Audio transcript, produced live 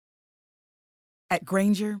At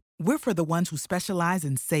Granger, we're for the ones who specialize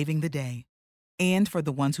in saving the day and for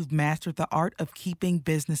the ones who've mastered the art of keeping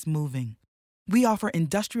business moving. We offer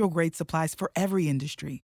industrial-grade supplies for every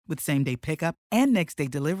industry with same-day pickup and next-day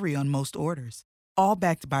delivery on most orders, all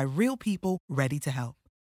backed by real people ready to help.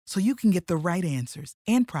 So you can get the right answers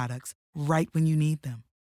and products right when you need them.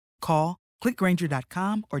 Call,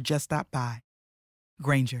 clickgranger.com, or just stop by.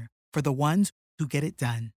 Granger, for the ones who get it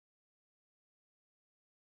done.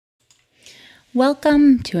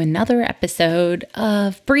 Welcome to another episode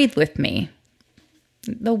of Breathe With Me,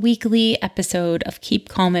 the weekly episode of Keep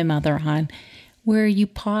Calm and Mother On, where you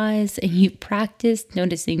pause and you practice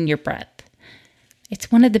noticing your breath. It's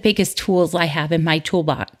one of the biggest tools I have in my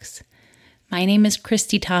toolbox. My name is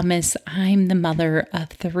Christy Thomas. I'm the mother of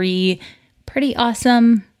 3 pretty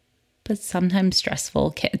awesome, but sometimes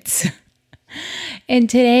stressful kids. And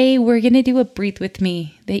today we're going to do a Breathe With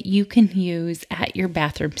Me that you can use at your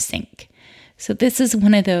bathroom sink. So this is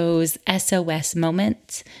one of those SOS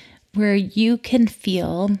moments where you can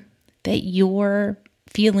feel that you're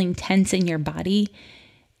feeling tense in your body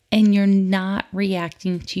and you're not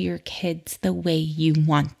reacting to your kids the way you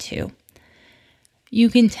want to.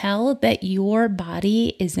 You can tell that your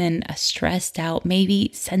body is in a stressed out,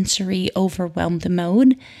 maybe sensory overwhelmed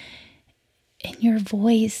mode, and your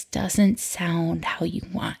voice doesn't sound how you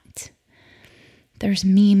want. There's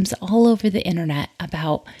memes all over the internet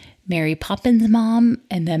about Mary Poppins mom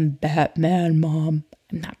and then Batman mom.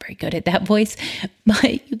 I'm not very good at that voice,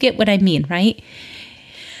 but you get what I mean, right?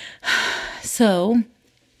 So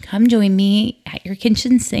come join me at your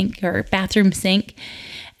kitchen sink or bathroom sink,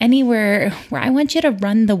 anywhere where I want you to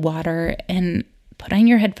run the water and put on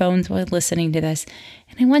your headphones while listening to this.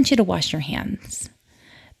 And I want you to wash your hands.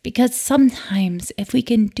 Because sometimes if we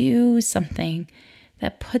can do something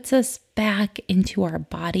that puts us back into our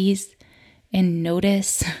bodies and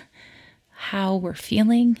notice how we're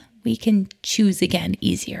feeling, we can choose again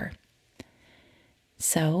easier.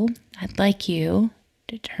 So I'd like you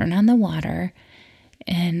to turn on the water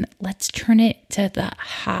and let's turn it to the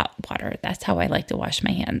hot water. That's how I like to wash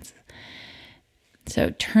my hands. So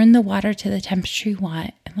turn the water to the temperature you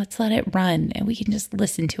want and let's let it run and we can just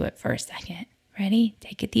listen to it for a second. Ready?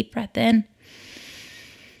 Take a deep breath in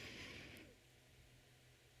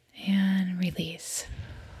and release.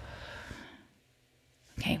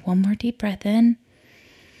 Okay, one more deep breath in.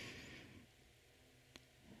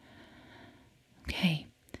 Okay.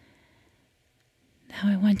 Now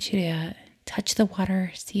I want you to touch the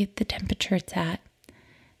water, see at the temperature it's at,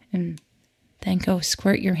 and then go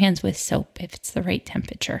squirt your hands with soap if it's the right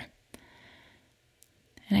temperature.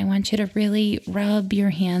 And I want you to really rub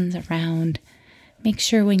your hands around. Make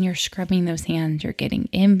sure when you're scrubbing those hands, you're getting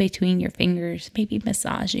in between your fingers, maybe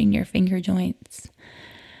massaging your finger joints.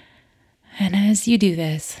 And as you do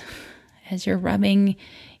this, as you're rubbing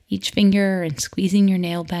each finger and squeezing your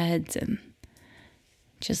nail beds and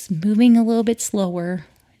just moving a little bit slower,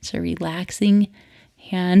 it's a relaxing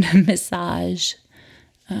hand massage,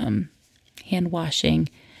 hand washing.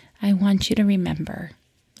 I want you to remember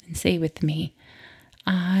and say with me,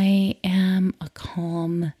 I am a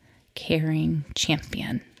calm, caring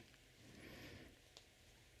champion.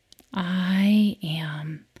 I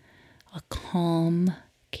am a calm,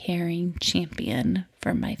 caring champion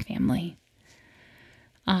for my family.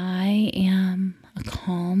 I am a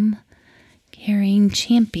calm, caring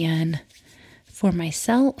champion for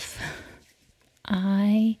myself.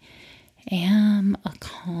 I am a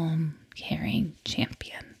calm, caring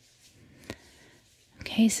champion.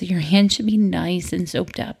 Okay, so your hands should be nice and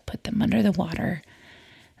soaped up. Put them under the water.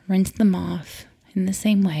 Rinse them off in the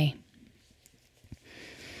same way.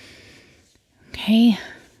 Okay,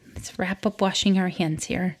 let's wrap up washing our hands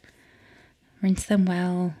here. Rinse them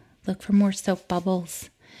well. Look for more soap bubbles.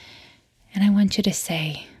 And I want you to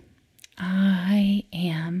say, I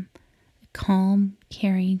am a calm,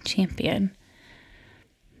 caring champion.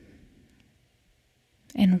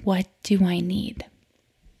 And what do I need?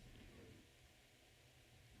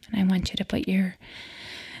 And I want you to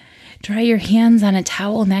dry your hands on a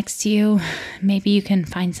towel next to you. Maybe you can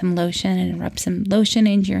find some lotion and rub some lotion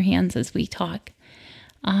into your hands as we talk.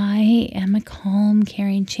 I am a calm,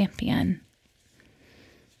 caring champion.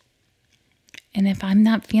 And if I'm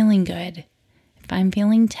not feeling good, if I'm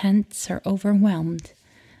feeling tense or overwhelmed,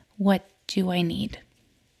 what do I need?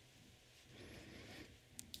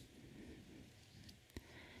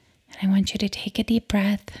 And I want you to take a deep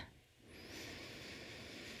breath.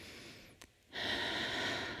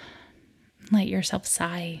 Let yourself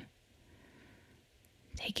sigh.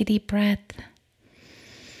 Take a deep breath.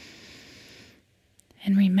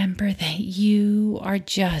 And remember that you are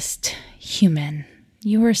just human.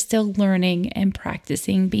 You are still learning and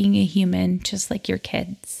practicing being a human just like your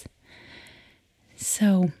kids.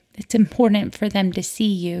 So it's important for them to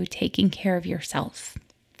see you taking care of yourself.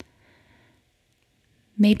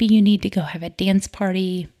 Maybe you need to go have a dance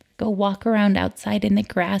party, go walk around outside in the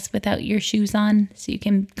grass without your shoes on so you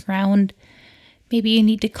can ground. Maybe you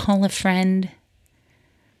need to call a friend.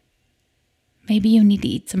 Maybe you need to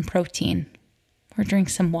eat some protein or drink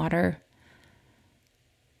some water.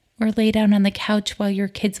 Or lay down on the couch while your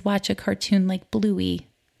kids watch a cartoon like Bluey.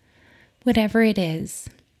 Whatever it is,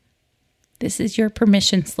 this is your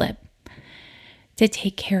permission slip to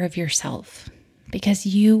take care of yourself because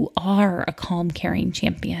you are a calm, caring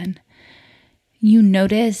champion. You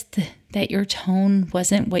noticed that your tone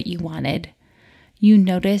wasn't what you wanted. You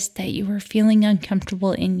noticed that you were feeling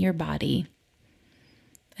uncomfortable in your body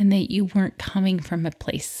and that you weren't coming from a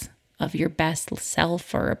place of your best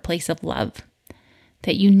self or a place of love,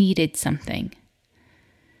 that you needed something.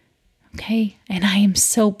 Okay? And I am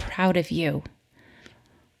so proud of you.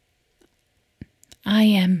 I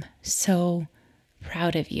am so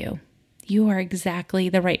proud of you. You are exactly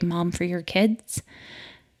the right mom for your kids.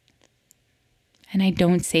 And I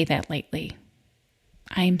don't say that lightly.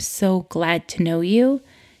 I am so glad to know you,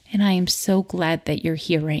 and I am so glad that you're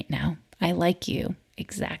here right now. I like you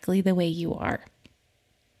exactly the way you are.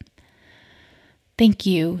 Thank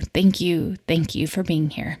you for being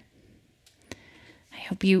here. I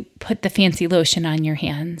hope you put the fancy lotion on your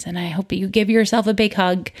hands, and I hope you give yourself a big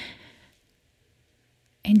hug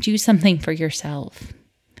and do something for yourself.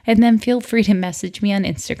 And then feel free to message me on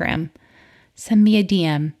Instagram. Send me a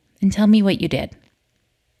DM and tell me what you did.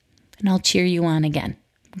 And I'll cheer you on again,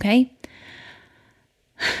 okay?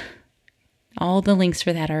 All the links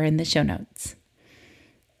for that are in the show notes.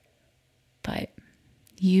 But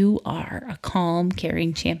you are a calm,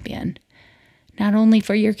 caring champion, not only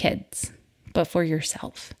for your kids, but for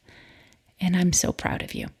yourself. And I'm so proud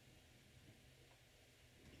of you.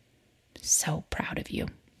 So proud of you.